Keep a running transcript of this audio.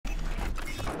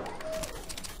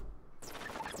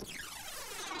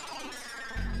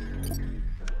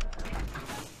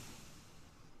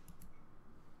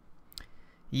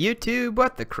YouTube,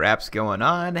 what the crap's going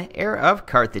on?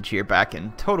 HeirofCarthage here, back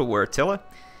in Total War Attila.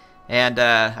 And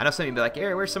I know some of you be like,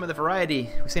 Heir, where's some of the variety?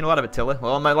 We've seen a lot of Attila.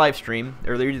 Well, on my live stream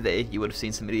earlier today, you would have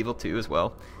seen some Medieval too as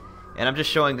well. And I'm just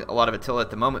showing a lot of Attila at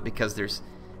the moment because there's,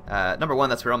 number one,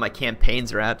 that's where all my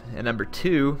campaigns are at. And number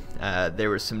two, there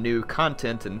was some new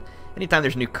content. And anytime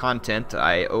there's new content,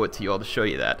 I owe it to you all to show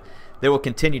you that. There will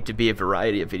continue to be a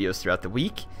variety of videos throughout the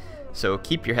week. So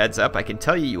keep your heads up. I can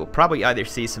tell you, you will probably either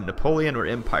see some Napoleon or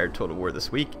Empire Total War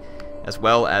this week, as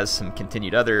well as some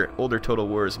continued other older Total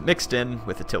Wars mixed in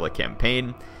with Attila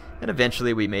campaign, and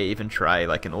eventually we may even try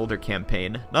like an older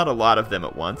campaign, not a lot of them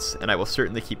at once, and I will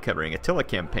certainly keep covering Attila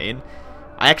campaign.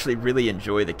 I actually really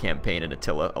enjoy the campaign in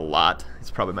Attila a lot. It's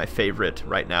probably my favorite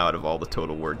right now out of all the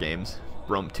Total War games,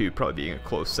 Rome 2 probably being a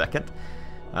close second.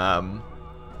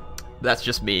 That's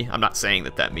just me. I'm not saying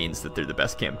that that means that they're the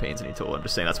best campaigns in Attila. I'm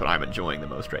just saying that's what I'm enjoying the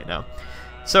most right now.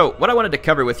 So what I wanted to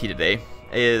cover with you today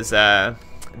is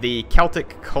the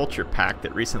Celtic Culture Pack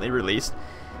that recently released.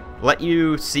 Let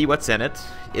you see what's in it.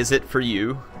 Is it for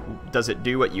you? Does it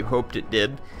do what you hoped it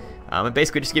did? And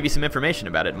basically just give you some information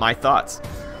about it, my thoughts.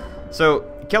 So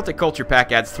Celtic Culture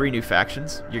Pack adds 3 new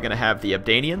factions. You're going to have the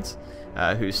Abdanians,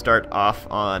 who start off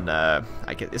on,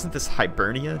 I guess, isn't this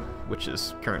Hibernia, which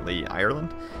is currently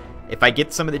Ireland? If I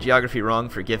get some of the geography wrong,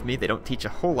 forgive me. They don't teach a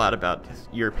whole lot about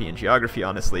European geography,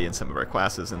 honestly, in some of our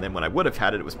classes. And then when I would have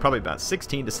had it, it was probably about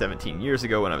 16 to 17 years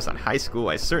ago when I was in high school.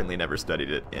 I certainly never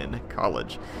studied it in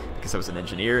college because I was an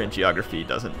engineer, and geography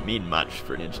doesn't mean much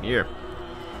for an engineer.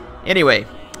 Anyway,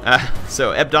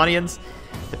 so Abdonians,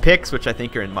 the Picts, which I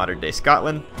think are in modern-day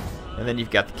Scotland. And then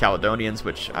you've got the Caledonians,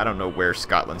 which I don't know where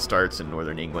Scotland starts and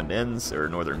northern England ends, or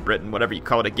northern Britain, whatever you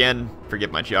call it. Again, forgive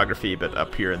my geography, but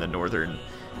up here in the northern,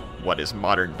 what is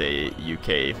modern-day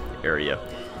UK area.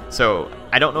 So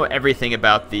I don't know everything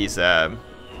about these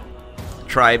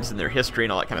tribes and their history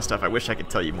and all that kind of stuff. I wish I could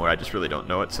tell you more. I just really don't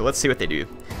know it. So let's see what they do.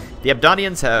 The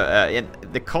Abdonians have in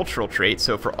the cultural trait.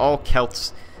 So for all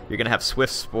Celts, you're going to have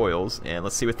swift spoils, and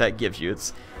let's see what that gives you.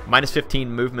 It's minus 15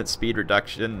 movement speed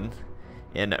reduction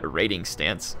in raiding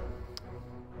stance.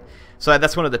 So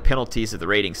that's one of the penalties of the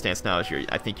raiding stance now is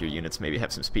I think your units maybe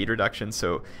have some speed reduction,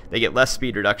 so they get less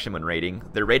speed reduction when raiding.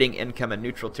 Their raiding income in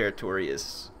neutral territory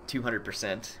is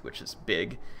 200%, which is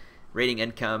big. Raiding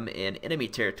income in enemy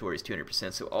territory is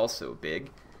 200%, so also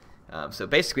big. So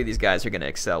basically these guys are going to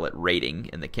excel at raiding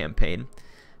in the campaign.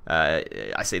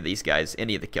 I say these guys,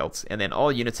 any of the Celts. And then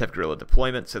all units have guerrilla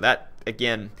deployment, so that,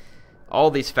 again,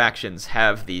 all these factions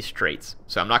have these traits.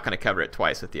 So I'm not going to cover it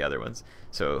twice with the other ones.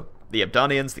 So the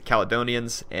Abdonians, the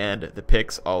Caledonians, and the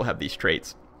Picts all have these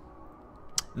traits.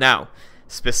 Now,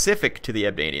 specific to the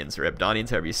Abdanians, or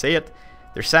Abdonians, however you say it,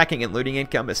 their sacking and looting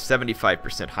income is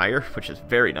 75% higher, which is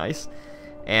very nice.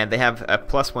 And they have a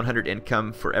plus 100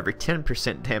 income for every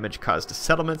 10% damage caused to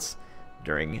settlements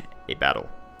during a battle.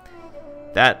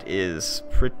 That is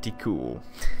pretty cool.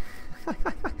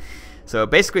 So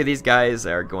basically these guys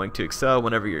are going to excel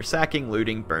whenever you're sacking,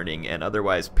 looting, burning, and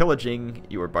otherwise pillaging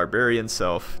your barbarian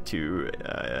self to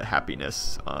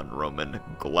happiness on Roman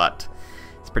glut.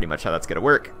 That's pretty much how that's going to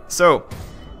work. So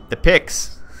the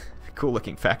Picts, cool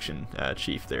looking faction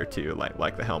chief there too,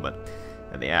 like the helmet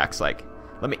and the axe. Like,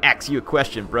 let me ask you a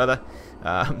question, brother.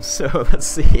 So let's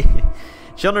see.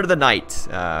 Children of the Night.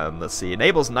 Let's see.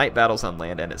 Enables night battles on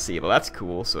land and at sea. Well, that's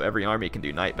cool. So every army can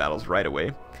do night battles right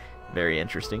away. Very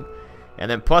interesting. And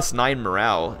then plus 9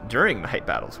 morale during night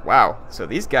battles. Wow. So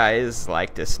these guys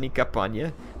like to sneak up on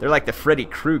you. They're like the Freddy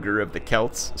Krueger of the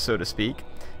Celts, so to speak.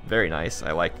 Very nice.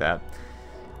 I like that.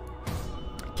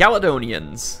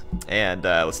 Caledonians. And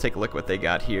let's take a look at what they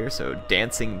got here. So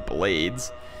Dancing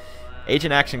Blades.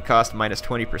 Agent action cost minus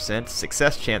 20%.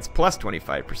 Success chance plus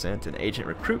 25%. And agent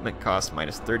recruitment cost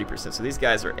minus 30%. So these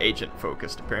guys are agent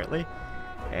focused apparently.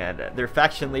 And their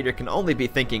faction leader can only be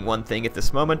thinking one thing at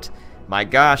this moment. My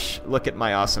gosh, look at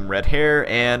my awesome red hair,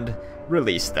 and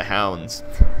release the hounds.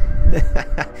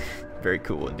 Very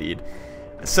cool indeed.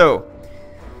 So,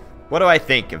 what do I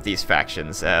think of these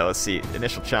factions? Let's see,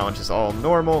 initial challenge is all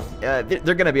normal. They're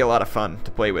going to be a lot of fun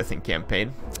to play with in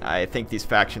campaign. I think these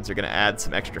factions are going to add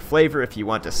some extra flavor if you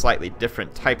want a slightly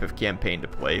different type of campaign to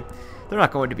play. They're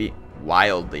not going to be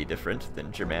wildly different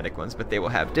than Germanic ones, but they will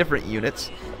have different units,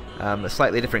 a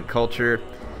slightly different culture,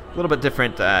 a little bit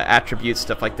different attributes,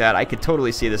 stuff like that. I could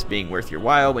totally see this being worth your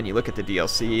while when you look at the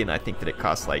DLC, and I think that it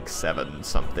costs like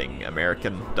 7-something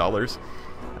American dollars.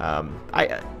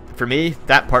 For me,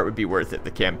 that part would be worth it,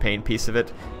 the campaign piece of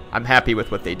it. I'm happy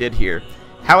with what they did here.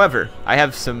 However, I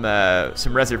have some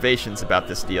reservations about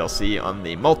this DLC on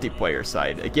the multiplayer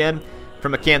side. Again,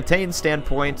 From a campaign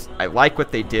standpoint, I like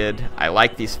what they did. I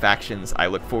like these factions. I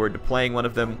look forward to playing one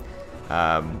of them.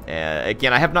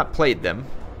 Again, I have not played them,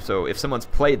 so if someone's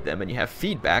played them and you have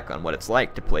feedback on what it's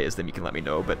like to play as them, you can let me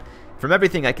know. But from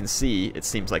everything I can see, it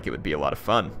seems like it would be a lot of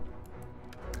fun,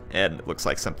 and it looks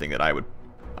like something that I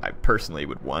personally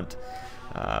would want.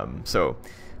 So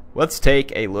let's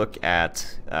take a look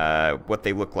at what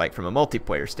they look like from a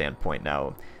multiplayer standpoint.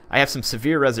 Now, I have some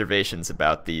severe reservations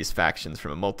about these factions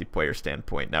from a multiplayer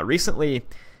standpoint. Now, recently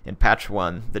in patch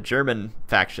 1, the German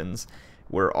factions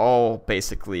were all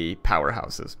basically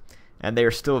powerhouses, and they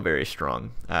are still very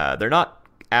strong. They're not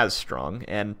as strong,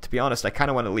 and to be honest, I kind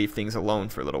of want to leave things alone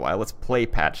for a little while. Let's play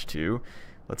patch 2.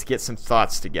 Let's get some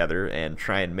thoughts together and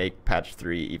try and make patch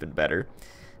 3 even better.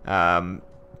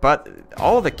 But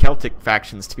all the Celtic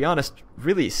factions, to be honest,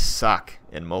 really suck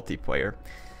in multiplayer.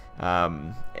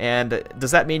 And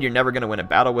does that mean you're never going to win a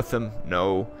battle with them?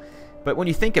 No. But when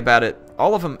you think about it,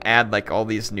 all of them add like all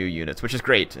these new units, which is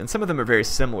great. And some of them are very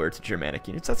similar to Germanic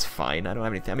units. That's fine. I don't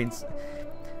have anything. I mean,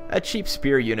 a cheap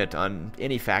spear unit on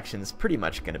any faction is pretty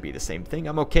much going to be the same thing.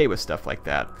 I'm okay with stuff like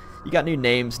that. You got new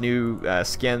names, new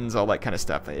skins, all that kind of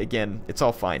stuff. Again, it's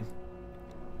all fine.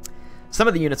 Some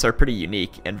of the units are pretty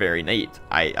unique and very neat.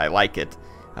 I like it.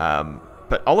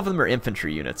 But all of them are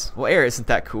infantry units. Well, isn't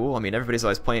that cool? I mean, everybody's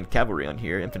always playing cavalry on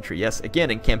here. Infantry, yes. Again,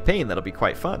 in campaign, that'll be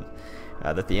quite fun.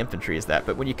 That the infantry is that.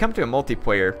 But when you come to a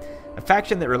multiplayer, a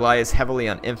faction that relies heavily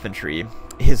on infantry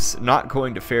is not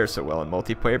going to fare so well in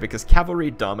multiplayer because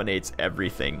cavalry dominates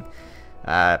everything.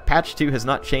 Patch 2 has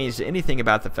not changed anything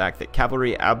about the fact that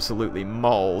cavalry absolutely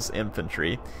mauls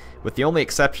infantry, with the only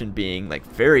exception being like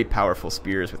very powerful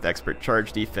spears with expert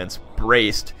charge defense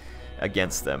braced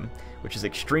against them, which is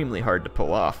extremely hard to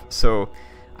pull off. So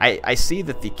I see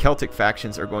that the Celtic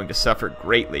factions are going to suffer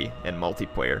greatly in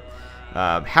multiplayer.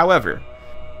 However,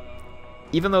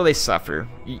 even though they suffer,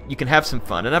 you can have some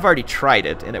fun, and I've already tried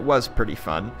it, and it was pretty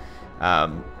fun.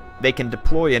 They can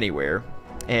deploy anywhere,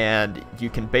 and you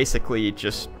can basically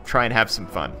just try and have some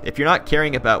fun. If you're not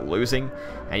caring about losing,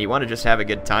 and you want to just have a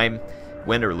good time,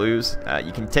 win or lose,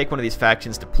 you can take one of these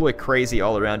factions, deploy crazy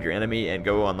all around your enemy, and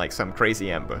go on like some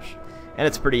crazy ambush. And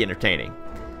it's pretty entertaining.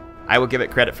 I will give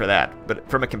it credit for that. But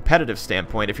from a competitive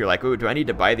standpoint, if you're like, oh, do I need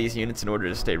to buy these units in order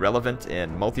to stay relevant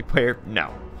in multiplayer?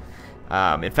 No.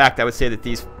 In fact, I would say that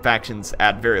these factions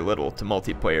add very little to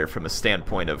multiplayer from a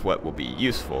standpoint of what will be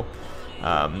useful.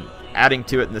 Adding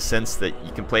to it in the sense that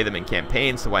you can play them in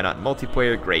campaign, so why not in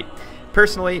multiplayer? Great.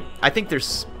 Personally, I think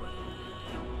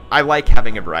I like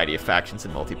having a variety of factions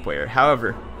in multiplayer.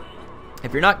 However,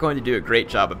 if you're not going to do a great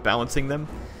job of balancing them,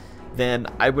 then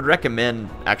I would recommend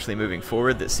actually moving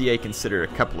forward that CA consider a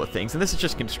couple of things. And this is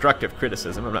just constructive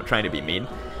criticism. I'm not trying to be mean.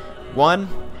 One,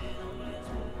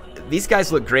 these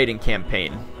guys look great in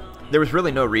campaign. There was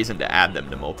really no reason to add them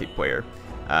to multiplayer.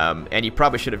 And you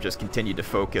probably should have just continued to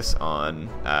focus on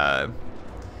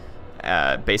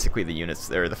basically the units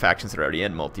or the factions that are already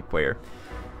in multiplayer.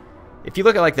 If you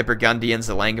look at like the Burgundians,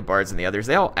 the Langobards, and the others,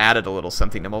 they all added a little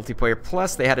something to multiplayer,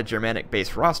 plus they had a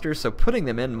Germanic-based roster, so putting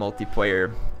them in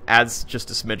multiplayer adds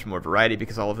just a smidge more variety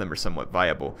because all of them are somewhat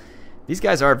viable. These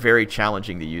guys are very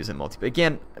challenging to use in multiplayer.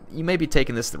 Again, you may be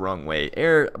taking this the wrong way.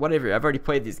 Whatever, I've already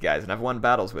played these guys, and I've won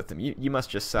battles with them. You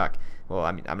must just suck. Well,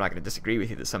 I mean, I'm not going to disagree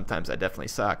with you that sometimes I definitely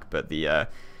suck, but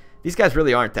these guys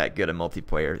really aren't that good at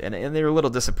multiplayer, and they're a little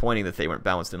disappointing that they weren't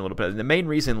balanced in a little bit. And the main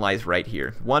reason lies right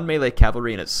here. One melee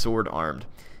cavalry and it's sword armed.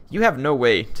 You have no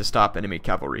way to stop enemy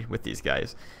cavalry with these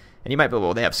guys. And you might be,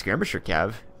 well, they have skirmisher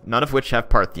cav, none of which have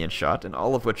Parthian shot, and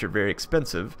all of which are very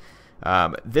expensive.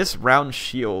 This round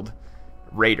shield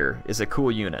raider is a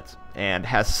cool unit and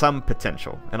has some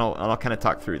potential, and I'll kind of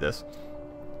talk through this.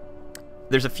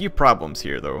 There's a few problems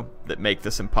here, though, that make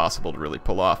this impossible to really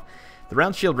pull off. The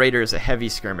Round Shield Raider is a heavy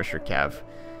skirmisher cav.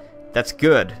 That's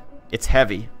good. It's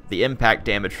heavy. The impact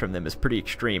damage from them is pretty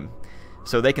extreme.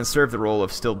 So they can serve the role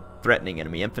of still threatening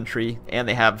enemy infantry, and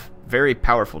they have very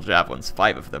powerful javelins,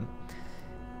 5 of them.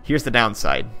 Here's the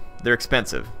downside. They're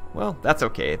expensive. Well, that's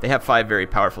okay. They have 5 very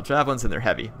powerful javelins, and they're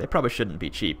heavy. They probably shouldn't be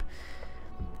cheap.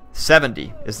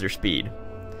 70 is their speed.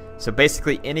 So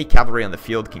basically any cavalry on the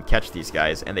field can catch these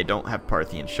guys, and they don't have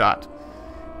Parthian shot.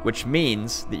 Which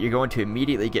means that you're going to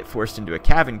immediately get forced into a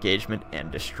cav engagement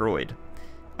and destroyed.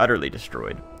 Utterly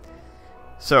destroyed.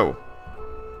 So,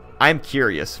 I'm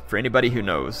curious, for anybody who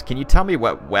knows, can you tell me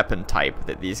what weapon type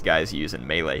that these guys use in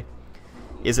melee?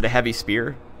 Is it a heavy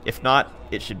spear? If not,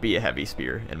 it should be a heavy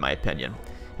spear, in my opinion.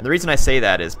 And the reason I say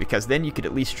that is because then you could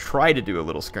at least try to do a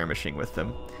little skirmishing with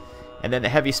them. And then the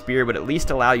heavy spear would at least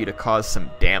allow you to cause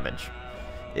some damage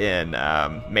in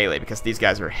melee, because these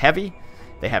guys are heavy,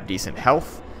 they have decent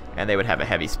health, and they would have a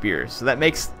heavy spear. So that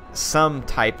makes some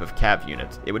type of cav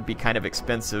unit. It would be kind of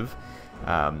expensive,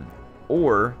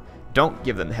 or don't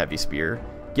give them the heavy spear,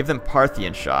 give them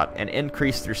Parthian shot and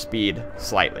increase their speed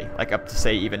slightly, like up to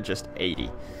say even just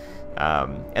 80.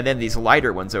 And then these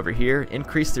lighter ones over here,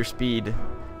 increase their speed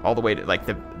all the way to, like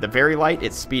the very light,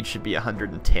 its speed should be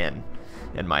 110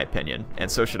 in my opinion, and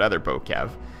so should other bow cav.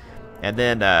 And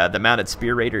then the mounted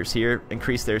spear raiders here,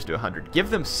 increase theirs to 100. Give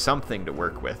them something to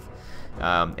work with.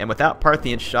 And without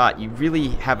Parthian shot, you really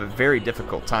have a very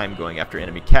difficult time going after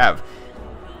enemy cav.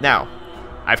 Now,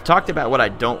 I've talked about what I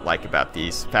don't like about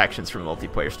these factions from a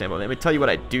multiplayer standpoint. Let me tell you what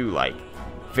I do like.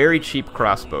 Very cheap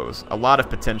crossbows. A lot of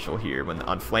potential here when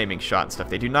on flaming shot and stuff.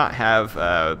 They do not have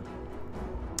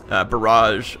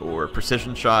barrage or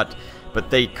precision shot, but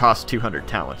they cost 200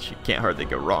 talents. You can't hardly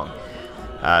go wrong.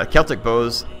 Celtic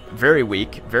bows, very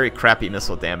weak, very crappy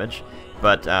missile damage,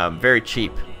 but very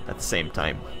cheap at the same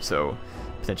time. So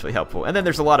potentially helpful. And then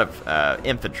there's a lot of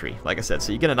infantry, like I said,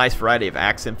 so you get a nice variety of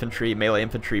axe infantry, melee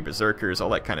infantry, berserkers, all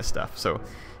that kind of stuff. So,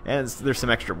 and there's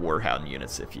some extra warhound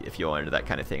units if you all into that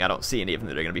kind of thing. I don't see any of them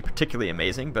that are going to be particularly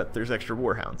amazing, but there's extra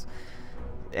warhounds.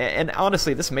 And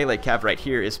honestly, this melee cav right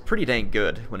here is pretty dang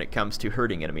good when it comes to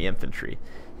hurting enemy infantry.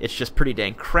 It's just pretty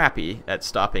dang crappy at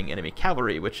stopping enemy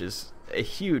cavalry, which is a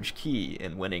huge key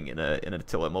in winning in an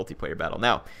Attila multiplayer battle.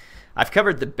 Now, I've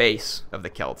covered the base of the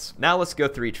Celts. Now let's go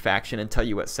through each faction and tell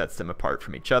you what sets them apart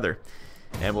from each other.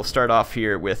 And we'll start off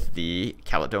here with the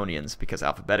Caledonians, because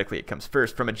alphabetically it comes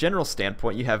first. From a general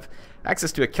standpoint, you have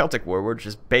access to a Celtic warlord, which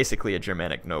is basically a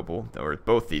Germanic noble, or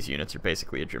both these units are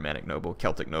basically a Germanic noble,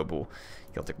 Celtic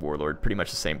warlord, pretty much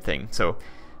the same thing. So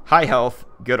high health,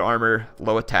 good armor,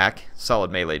 low attack,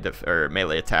 solid melee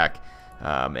attack,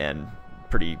 and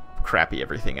pretty crappy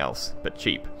everything else, but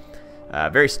cheap.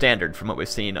 Very standard from what we've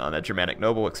seen on a Germanic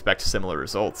noble. Expect similar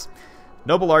results.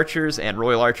 Noble archers and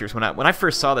royal archers. When I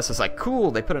first saw this, I was like,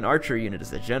 cool, they put an archer unit as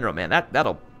the general. Man,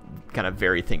 that'll kind of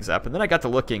vary things up. And then I got to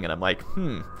looking, and I'm like,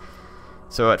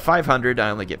 So at 500, I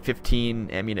only get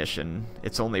 15 ammunition.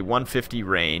 It's only 150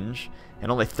 range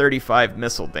and only 35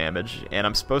 missile damage. And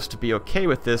I'm supposed to be okay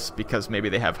with this because maybe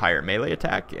they have higher melee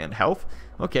attack and health.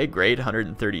 Okay, great,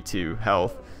 132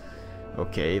 health.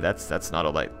 Okay, that's not a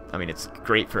lot. I mean, it's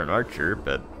great for an archer,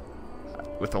 but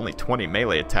with only 20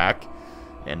 melee attack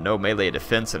and no melee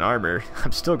defense and armor,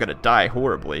 I'm still going to die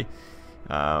horribly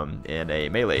in a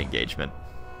melee engagement.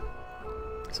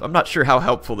 So I'm not sure how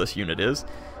helpful this unit is,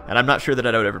 and I'm not sure that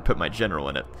I would ever put my general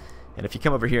in it. And if you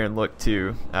come over here and look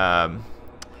too, I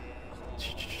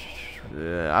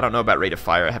don't know about rate of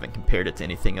fire. I haven't compared it to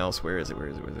anything else. Where is it?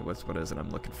 What is it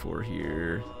I'm looking for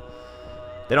here?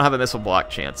 They don't have a missile block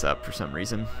chance up for some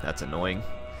reason. That's annoying.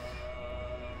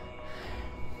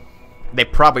 They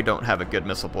probably don't have a good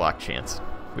missile block chance,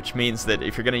 which means that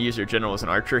if you're going to use your general as an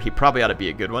archer, he probably ought to be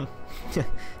a good one. You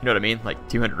know what I mean? Like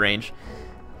 200 range,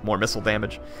 more missile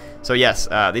damage. So yes,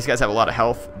 these guys have a lot of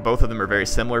health. Both of them are very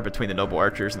similar between the noble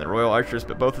archers and the royal archers,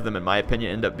 but both of them, in my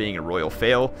opinion, end up being a royal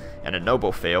fail and a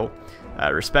noble fail,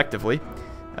 respectively,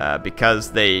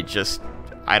 because they just...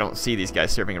 I don't see these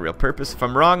guys serving a real purpose. If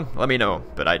I'm wrong, let me know,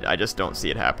 but I just don't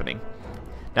see it happening.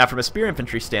 Now, from a spear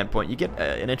infantry standpoint, you get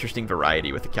an interesting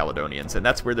variety with the Caledonians, and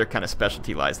that's where their kind of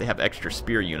specialty lies. They have extra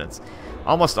spear units.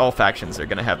 Almost all factions are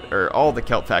going to have, or all the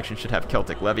Celt factions should have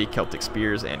Celtic levy, Celtic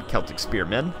spears, and Celtic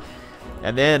spearmen.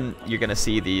 And then you're going to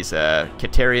see these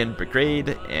Catarian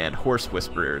brigade and horse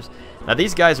whisperers. Now,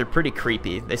 these guys are pretty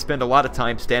creepy. They spend a lot of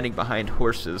time standing behind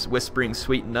horses, whispering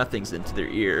sweet nothings into their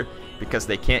ear because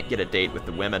they can't get a date with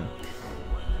the women.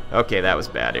 Okay, that was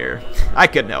bad air. I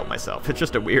couldn't help myself. It's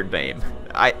just a weird name.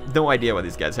 I no idea why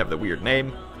these guys have the weird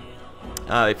name.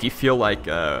 If you feel like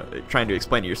trying to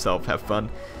explain to yourself, have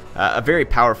fun. A very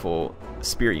powerful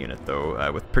spear unit,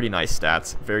 though, with pretty nice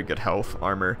stats, very good health,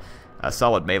 armor, a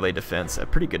solid melee defense, a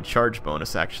pretty good charge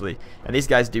bonus, actually. And these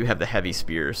guys do have the heavy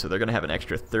spears, so they're going to have an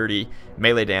extra 30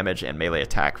 melee damage and melee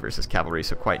attack versus cavalry,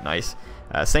 so quite nice.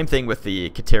 Same thing with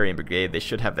the Catarian Brigade. They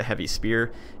should have the heavy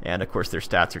spear, and of course their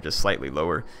stats are just slightly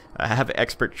lower. Have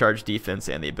expert charge defense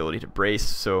and the ability to brace,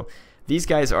 so these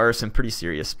guys are some pretty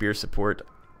serious spear support.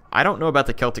 I don't know about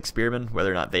the Celtic Spearmen,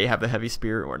 whether or not they have the heavy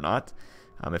spear or not.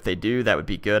 If they do, that would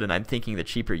be good, and I'm thinking the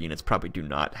cheaper units probably do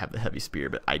not have the heavy spear,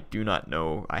 but I do not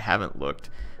know. I haven't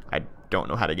looked. I don't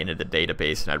know how to get into the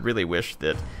database, and I really wish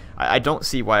that... I don't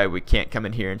see why we can't come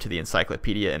in here into the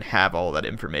encyclopedia and have all that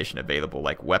information available,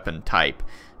 like weapon type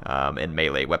and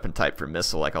melee, weapon type for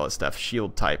missile, like all that stuff,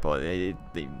 shield type. They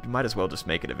might as well just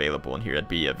make it available in here. It'd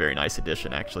be a very nice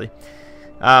addition, actually.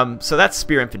 So that's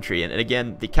spear infantry, and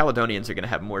again, the Caledonians are going to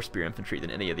have more spear infantry than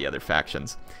any of the other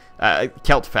factions.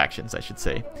 Celt factions, I should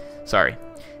say. Sorry.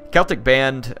 Celtic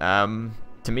band,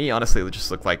 to me, honestly, they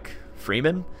just look like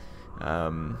freemen.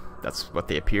 That's what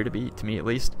they appear to be, to me at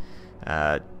least.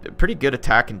 Pretty good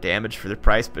attack and damage for their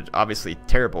price, but obviously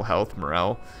terrible health,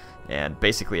 morale, and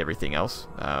basically everything else.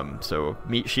 So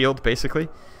meat shield, basically.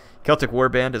 Celtic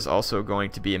Warband is also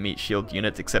going to be a meat shield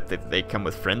unit, except that they come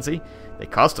with Frenzy. They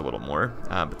cost a little more,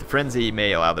 but the Frenzy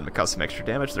may allow them to cause some extra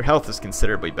damage. Their health is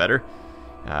considerably better,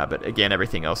 but again,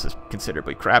 everything else is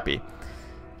considerably crappy.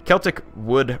 Celtic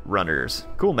Wood Runners.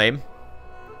 Cool name.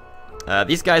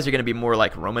 These guys are going to be more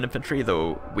like Roman infantry,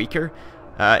 though weaker.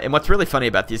 And what's really funny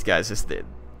about these guys is that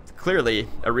clearly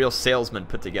a real salesman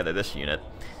put together this unit.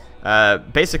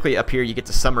 Basically, up here you get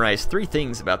to summarize 3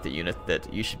 things about the unit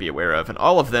that you should be aware of, and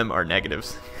all of them are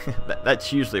negatives.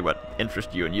 That's usually what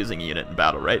interests you in using a unit in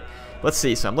battle, right? Let's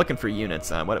see. So I'm looking for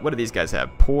units. What do these guys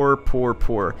have? Poor, poor,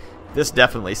 poor. This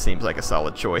definitely seems like a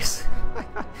solid choice.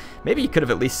 Maybe you could have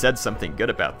at least said something good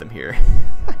about them here.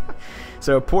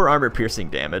 So poor armor piercing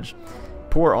damage,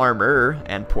 poor armor,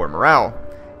 and poor morale.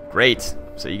 Great.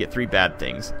 So you get 3 bad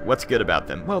things. What's good about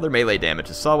them? Well, their melee damage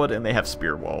is solid, and they have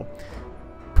spear wall.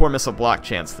 Poor missile block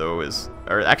chance, though, is...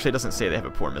 Or actually, it doesn't say they have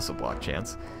a poor missile block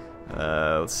chance.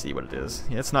 Let's see what it is.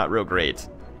 Yeah, it's not real great.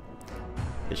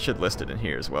 It should list it in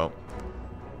here as well.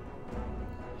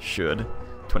 Should.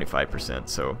 25%.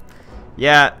 So,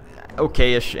 yeah,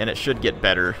 okay-ish, and it should get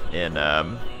better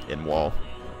in wall.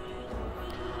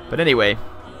 But anyway,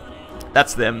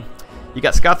 that's them. You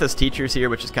got Scotha's Teachers here,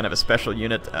 which is kind of a special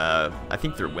unit. I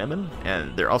think they're women,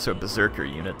 and they're also a Berserker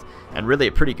unit, and really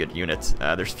a pretty good unit.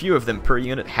 There's few of them per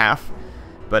unit, half,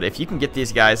 but if you can get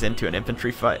these guys into an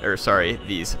infantry fight, or sorry,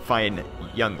 these fine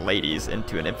young ladies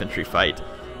into an infantry fight,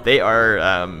 they're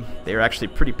actually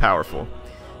pretty powerful.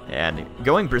 And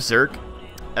going Berserk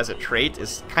as a trait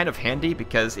is kind of handy,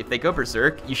 because if they go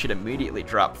Berserk, you should immediately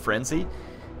drop Frenzy,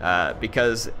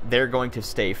 because they're going to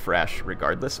stay fresh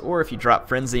regardless. Or if you drop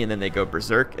Frenzy and then they go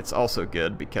Berserk, it's also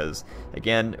good because,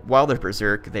 again, while they're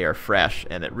Berserk, they are fresh,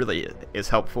 and it really is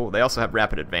helpful. They also have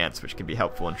Rapid Advance, which can be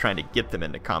helpful in trying to get them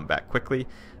into combat quickly,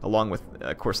 along with,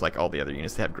 of course, like all the other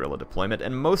units, they have Guerrilla Deployment.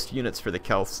 And most units for the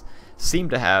Celts seem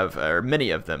to have, or many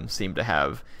of them seem to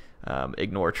have,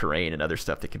 Ignore Terrain and other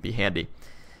stuff that can be handy.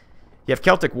 You have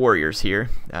Celtic Warriors here.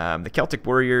 The Celtic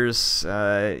Warriors,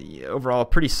 overall, a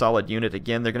pretty solid unit.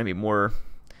 Again, they're going to be more...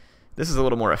 This is a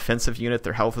little more offensive unit.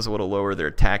 Their health is a little lower. Their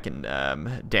attack and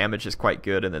damage is quite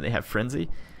good, and then they have Frenzy.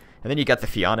 And then you got the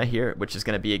Fianna here, which is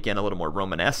going to be, again, a little more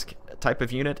Romanesque type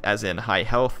of unit, as in high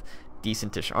health,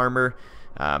 decentish armor,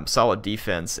 solid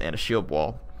defense, and a shield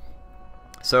wall.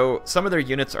 So some of their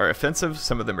units are offensive,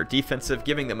 some of them are defensive,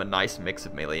 giving them a nice mix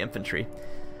of melee infantry.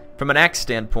 From an axe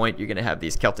standpoint, you're going to have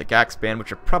these Celtic Axe Band,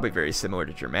 which are probably very similar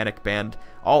to Germanic Band.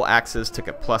 All axes took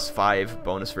a +5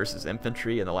 bonus versus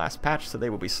infantry in the last patch, so they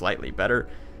will be slightly better.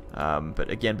 But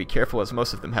again, be careful, as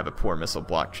most of them have a poor missile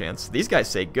block chance. These guys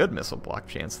say good missile block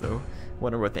chance, though.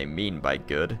 Wonder what they mean by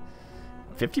good.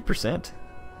 50%.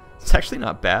 It's actually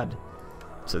not bad.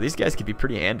 So these guys could be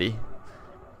pretty handy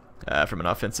from an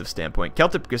offensive standpoint.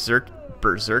 Celtic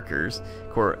Berserkers,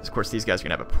 of course, these guys are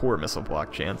going to have a poor missile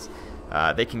block chance.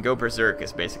 They can go Berserk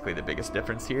is basically the biggest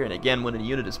difference here. And again, when a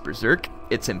unit is Berserk,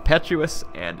 it's impetuous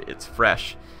and it's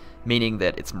fresh, meaning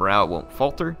that its morale won't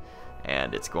falter,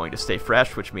 and it's going to stay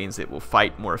fresh, which means it will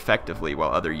fight more effectively while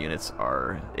other units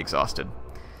are exhausted.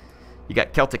 You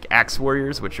got Celtic Axe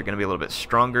Warriors, which are going to be a little bit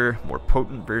stronger, more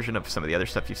potent version of some of the other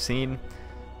stuff you've seen.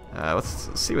 Let's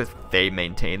see if they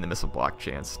maintain the missile block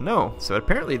chance. No, so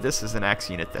apparently this is an axe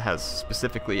unit that has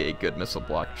specifically a good missile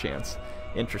block chance.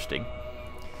 Interesting.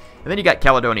 And then you got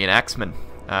Caledonian Axemen.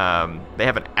 They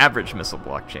have an average missile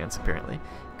block chance, apparently.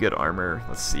 Good armor.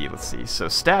 Let's see. So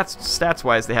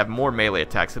stats-wise, they have more melee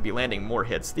attacks. They'll be landing more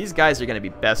hits. These guys are going to be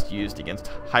best used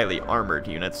against highly armored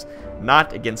units,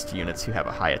 not against units who have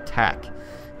a high attack.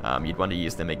 You'd want to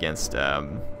use them against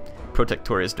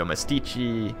Protectores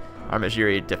Domestici,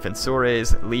 Armagiri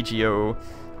Defensores, Legio,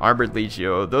 Armored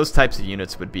Legio. Those types of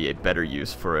units would be a better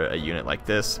use for a unit like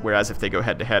this, whereas if they go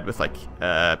head-to-head with like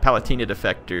Palatina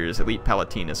Defectors, Elite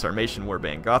Palatina, Sarmatian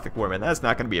Warband, Gothic Warband, that's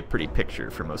not going to be a pretty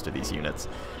picture for most of these units,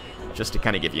 just to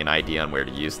kind of give you an idea on where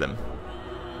to use them.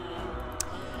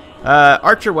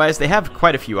 Archer-wise, they have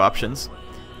quite a few options.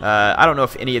 I don't know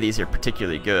if any of these are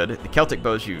particularly good. The Celtic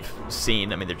bows you've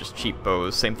seen, I mean, they're just cheap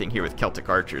bows. Same thing here with Celtic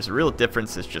Archers. The real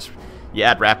difference is just you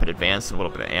add Rapid Advance and a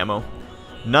little bit of ammo.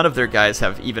 None of their guys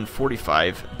have even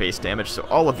 45 base damage, so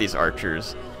all of these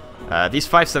archers, these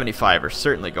 575 are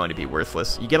certainly going to be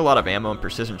worthless. You get a lot of ammo and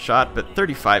precision shot, but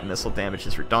 35 missile damage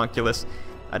is redonkulous.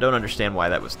 I don't understand why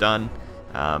that was done.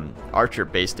 Archer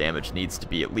base damage needs to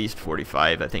be at least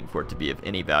 45, I think, for it to be of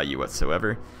any value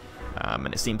whatsoever.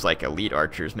 And it seems like elite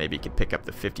archers maybe could pick up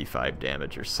the 55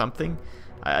 damage or something.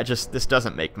 This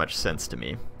doesn't make much sense to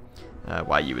me,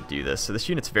 why you would do this. So this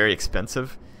unit's very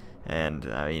expensive, and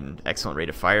I mean, excellent rate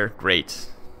of fire, great.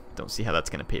 Don't see how that's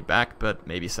going to pay back, but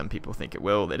maybe some people think it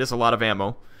will. It is a lot of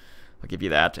ammo, I'll give you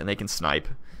that, and they can snipe.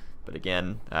 But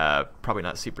again, probably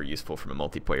not super useful from a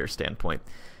multiplayer standpoint.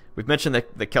 We've mentioned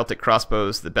the Celtic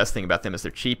crossbows. The best thing about them is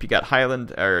they're cheap. You got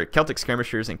Highland or Celtic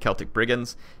skirmishers and Celtic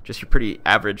brigands, just your pretty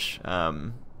average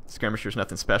skirmishers,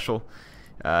 nothing special.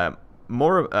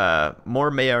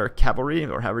 More Mayor cavalry,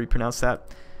 or however you pronounce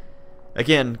that.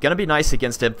 Again, gonna be nice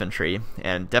against infantry,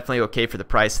 and definitely okay for the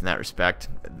price in that respect.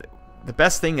 The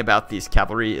best thing about these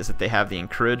cavalry is that they have the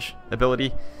encourage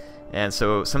ability, and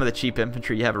so some of the cheap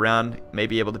infantry you have around may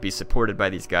be able to be supported by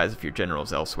these guys if your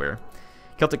general's elsewhere.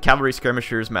 Celtic cavalry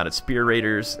skirmishers, mounted spear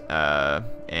raiders,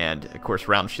 and of course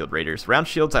round shield raiders. Round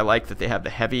shields, I like that they have the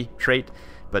heavy trait,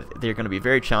 but they're going to be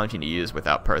very challenging to use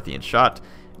without Parthian shot.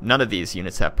 None of these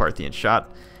units have Parthian shot.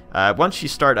 Once you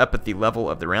start up at the level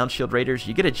of the round shield raiders,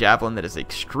 you get a javelin that is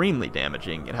extremely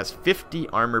damaging. It has 50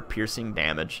 armor piercing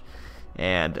damage,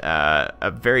 and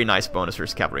a very nice bonus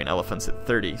versus cavalry and elephants at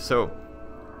 30. So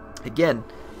again,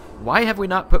 why have we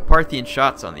not put Parthian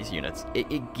shots on these units?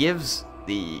 It gives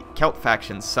the Celt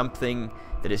faction something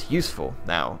that is useful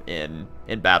now in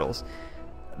battles.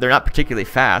 They're not particularly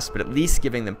fast, but at least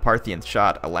giving them Parthian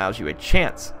shot allows you a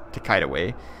chance to kite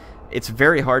away. It's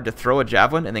very hard to throw a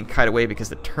javelin and then kite away because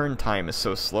the turn time is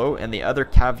so slow, and the other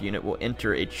cav unit will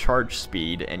enter a charge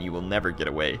speed and you will never get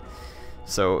away.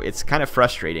 So it's kind of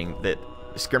frustrating that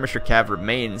skirmisher cav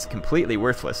remains completely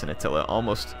worthless in Attila,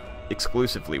 almost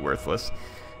exclusively worthless.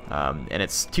 And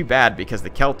it's too bad because the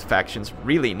Celt factions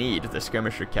really need the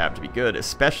skirmisher cav to be good,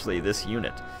 especially this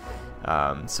unit.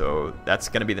 So that's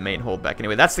going to be the main holdback.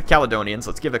 Anyway, that's the Caledonians.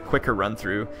 Let's give a quicker run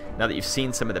through. Now that you've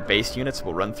seen some of the base units,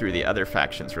 we'll run through the other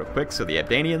factions real quick. So the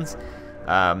Abdanians,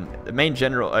 the main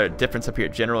general difference up here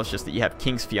at general is just that you have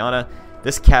King's Fianna.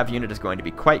 This cav unit is going to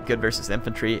be quite good versus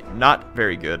infantry, not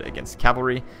very good against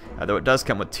cavalry, though it does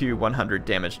come with 2 100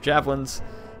 damage javelins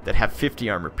that have 50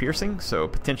 armor piercing, so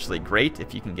potentially great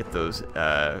if you can get those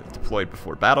deployed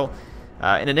before battle.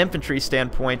 In an infantry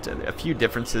standpoint, a few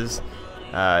differences.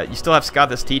 You still have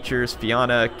Scothus Teachers,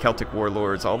 Fianna, Celtic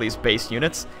Warlords, all these base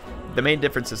units. The main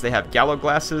difference is they have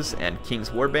Gallowglasses and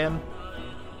King's Warband.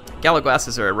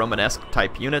 Gallowglasses are a Romanesque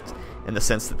type unit in the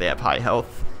sense that they have high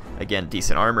health, again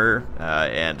decent armor,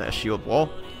 and a shield wall.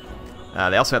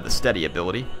 They also have the steady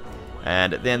ability.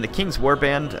 And then the King's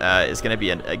Warband is going to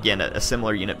be, again, a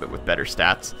similar unit but with better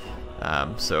stats.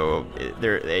 So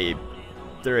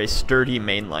they're a sturdy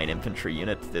mainline infantry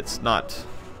unit that's not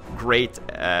great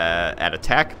at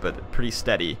attack, but pretty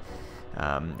steady.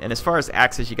 And as far as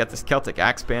axes, you got this Celtic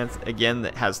Axe Band, again,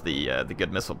 that has the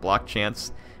good missile block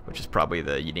chance, which is probably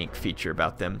the unique feature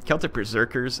about them. Celtic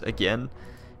Berserkers, again.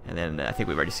 And then I think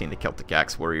we've already seen the Celtic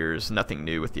Axe Warriors. Nothing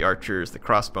new with the Archers, the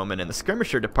Crossbowmen, and the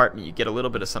Skirmisher department. You get a little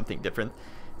bit of something different.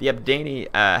 The Abdani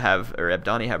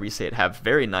Abdani, however you say it, have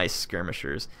very nice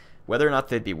Skirmishers. Whether or not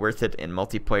they'd be worth it in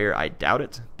multiplayer, I doubt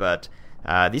it. But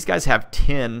these guys have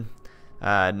 10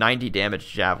 90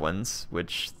 damage javelins,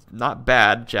 which not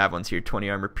bad javelins here. 20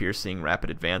 armor piercing, rapid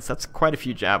advance. That's quite a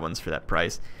few javelins for that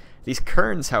price. These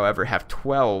Kerns, however, have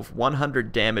 12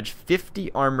 100 damage,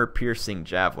 50 armor piercing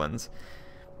javelins,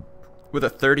 with a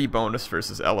 30 bonus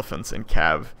versus elephants and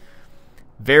cav.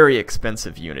 Very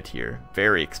expensive unit here.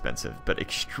 Very expensive, but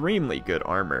extremely good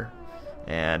armor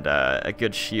and a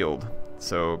good shield.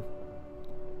 So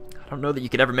I don't know that you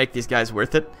could ever make these guys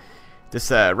worth it.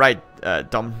 This I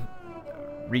don't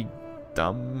even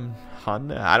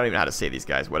know how to say these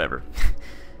guys. Whatever.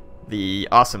 The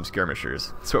awesome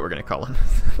skirmishers. That's what we're gonna call them.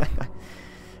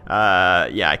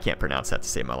 Yeah, I can't pronounce that to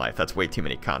save my life. That's way too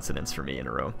many consonants for me in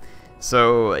a row.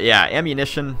 So yeah,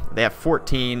 ammunition, they have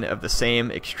 14 of the same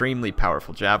extremely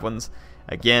powerful javelins.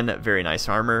 Again, very nice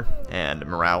armor and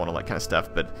morale and all that kind of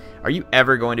stuff, but are you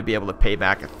ever going to be able to pay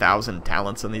back 1,000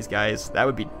 talents on these guys? That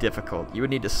would be difficult. You would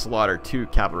need to slaughter 2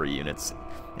 cavalry units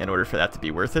in order for that to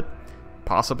be worth it.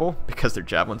 Possible, because their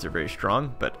javelins are very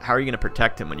strong, but how are you going to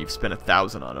protect them when you've spent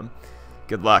 1,000 on them?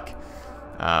 Good luck.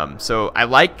 So I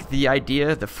like the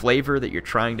idea, the flavor that you're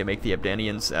trying to make the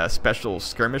Abdanians special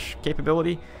skirmish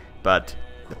capability, but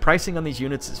the pricing on these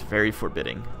units is very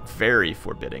forbidding. Very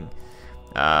forbidding.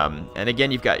 And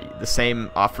again, you've got the same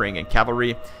offering in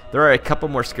cavalry. There are a couple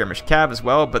more skirmish cav as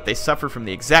well, but they suffer from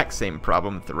the exact same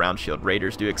problem that the round shield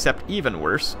raiders do, except even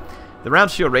worse. The round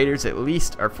shield raiders at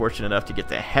least are fortunate enough to get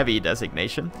the heavy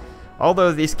designation.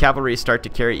 Although these cavalry start to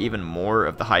carry even more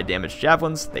of the high damage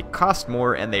javelins, they cost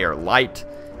more and they are light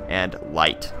and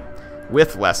light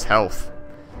with less health.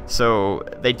 So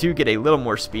they do get a little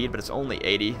more speed, but it's only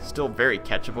 80. Still very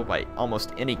catchable by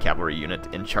almost any cavalry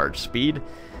unit in charge speed.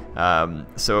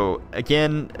 So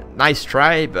again, nice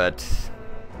try, but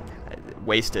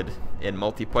wasted in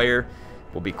multiplayer.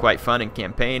 Will be quite fun in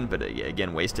campaign, but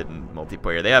again, wasted in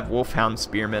multiplayer. They have Wolfhound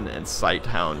Spearmen and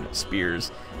Sighthound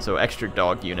Spears, so extra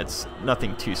dog units.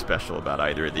 Nothing too special about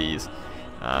either of these.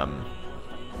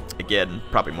 Again,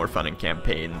 probably more fun in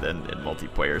campaign than in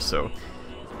multiplayer. So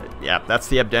yeah, that's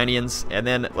the Abdanians. And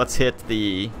then let's hit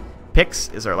the Picts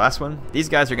is our last one. These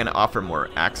guys are going to offer more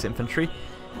axe infantry.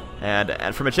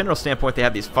 And from a general standpoint, they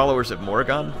have these followers of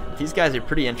Morrigan. These guys are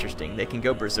pretty interesting. They can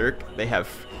go berserk. They have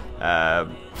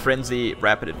Frenzy,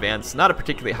 Rapid Advance, not a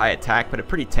particularly high attack, but a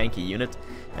pretty tanky unit,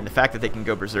 and the fact that they can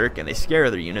go berserk and they scare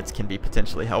other units can be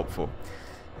potentially helpful.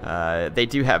 They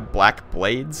do have Black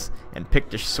Blades and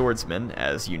Pictish Swordsmen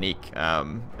as unique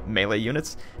melee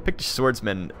units. Pictish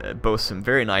Swordsmen boast some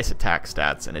very nice attack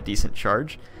stats and a decent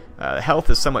charge.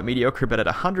 Health is somewhat mediocre, but at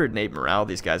 108 morale,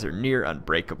 these guys are near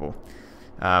unbreakable.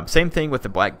 Same thing with the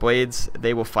Black Blades.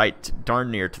 They will fight darn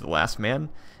near to the last man.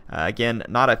 Again,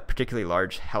 not a particularly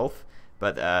large health,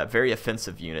 but very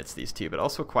offensive units, these two, but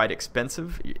also quite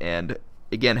expensive. And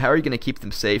again, how are you going to keep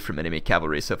them safe from enemy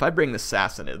cavalry? So if I bring the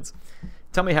Sassanids,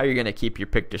 tell me how you're going to keep your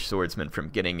Pictish swordsmen from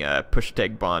getting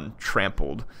Pushtegban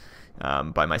trampled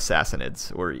by my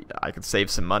Sassanids. Or I could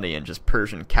save some money and just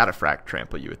Persian Cataphract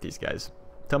trample you with these guys.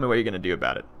 Tell me what you're going to do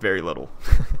about it. Very little.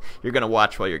 You're going to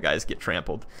watch while your guys get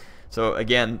trampled. So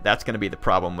again, that's going to be the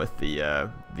problem with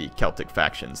the Celtic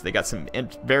factions. They got some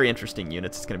very interesting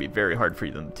units. It's going to be very hard for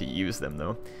them to use them,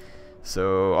 though.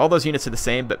 So all those units are the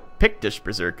same, but Pictish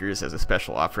Berserkers has a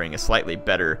special offering, a slightly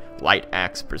better light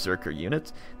axe Berserker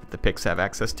unit that the Picts have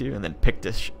access to, and then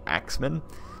Pictish Axemen.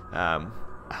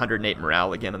 108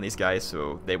 morale again on these guys,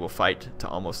 so they will fight to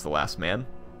almost the last man.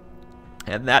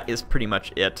 And that is pretty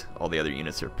much it. All the other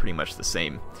units are pretty much the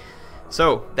same.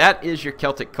 So that is your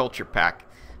Celtic Culture Pack.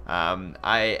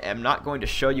 I am not going to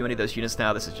show you any of those units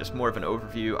now. This is just more of an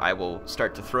overview. I will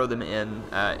start to throw them in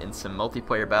some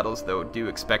multiplayer battles, though do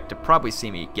expect to probably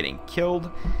see me getting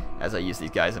killed as I use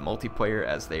these guys in multiplayer,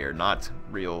 as they are not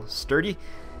real sturdy.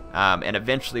 And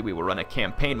eventually we will run a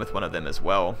campaign with one of them as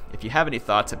well. If you have any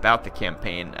thoughts about the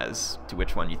campaign as to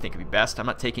which one you think would be best, I'm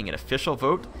not taking an official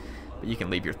vote, but you can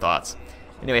leave your thoughts.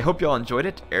 Anyway, hope you all enjoyed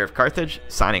it. HeirofCarthage,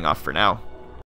 signing off for now.